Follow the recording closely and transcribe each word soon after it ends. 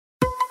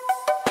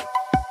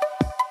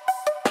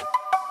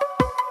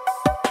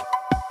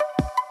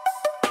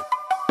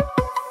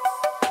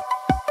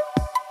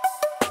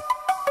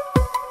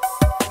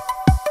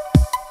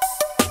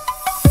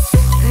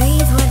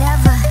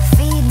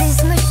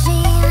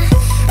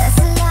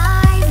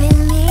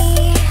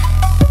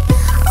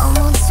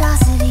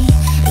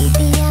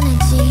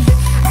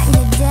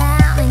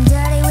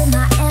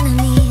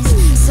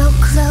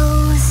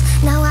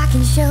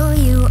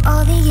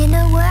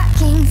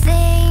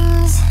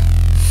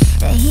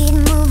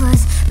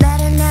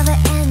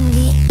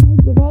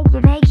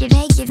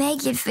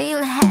it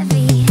feel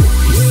heavy.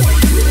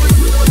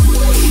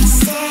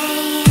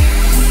 Stay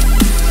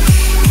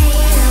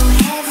halo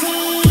heavy.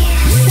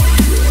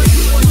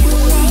 You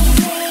make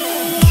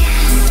me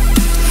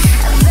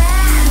a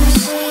bad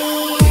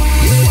machine.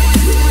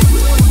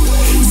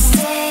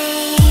 Stay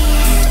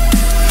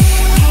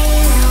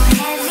halo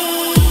heavy.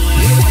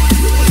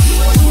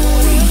 You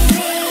make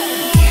me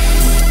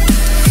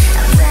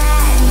a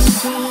bad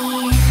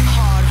machine.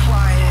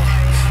 Hardwired,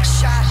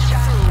 shot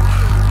through.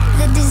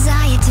 The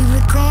desire to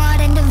record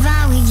and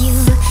devour you.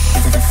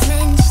 The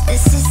flinch, the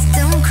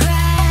system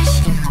crash.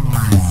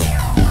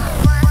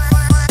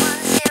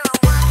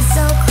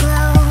 So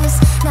close,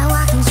 now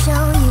I can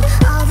show you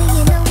all the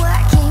inner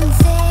working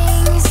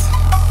things.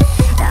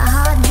 The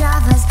hard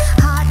driver's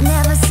heart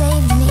never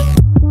saved me.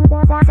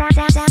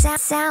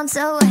 Sound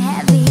so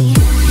heavy.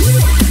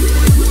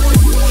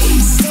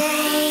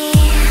 Stay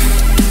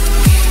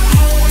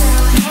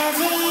halo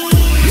heavy.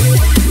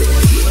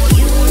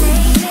 You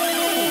make me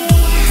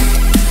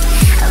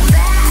a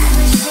bad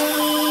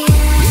machine.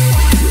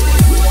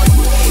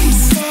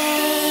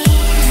 Stay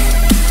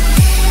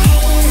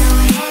halo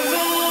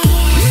heavy.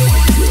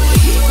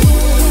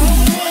 You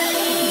make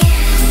me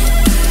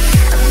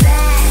a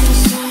bad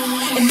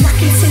machine. And I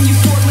continue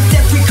forward with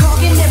every cog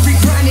and every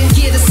grinding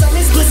gear. The sun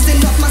is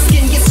glistening off my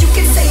skin. Yes, you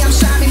can say I'm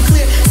shining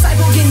clear.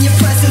 Cyborg in your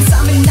presence,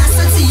 I'm an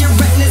answer to your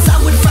retinas. I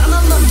would find a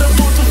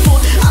motherboard before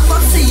I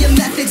fall to your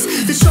methods.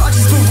 The charge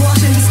is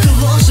barraging this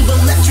collage of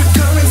electric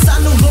current.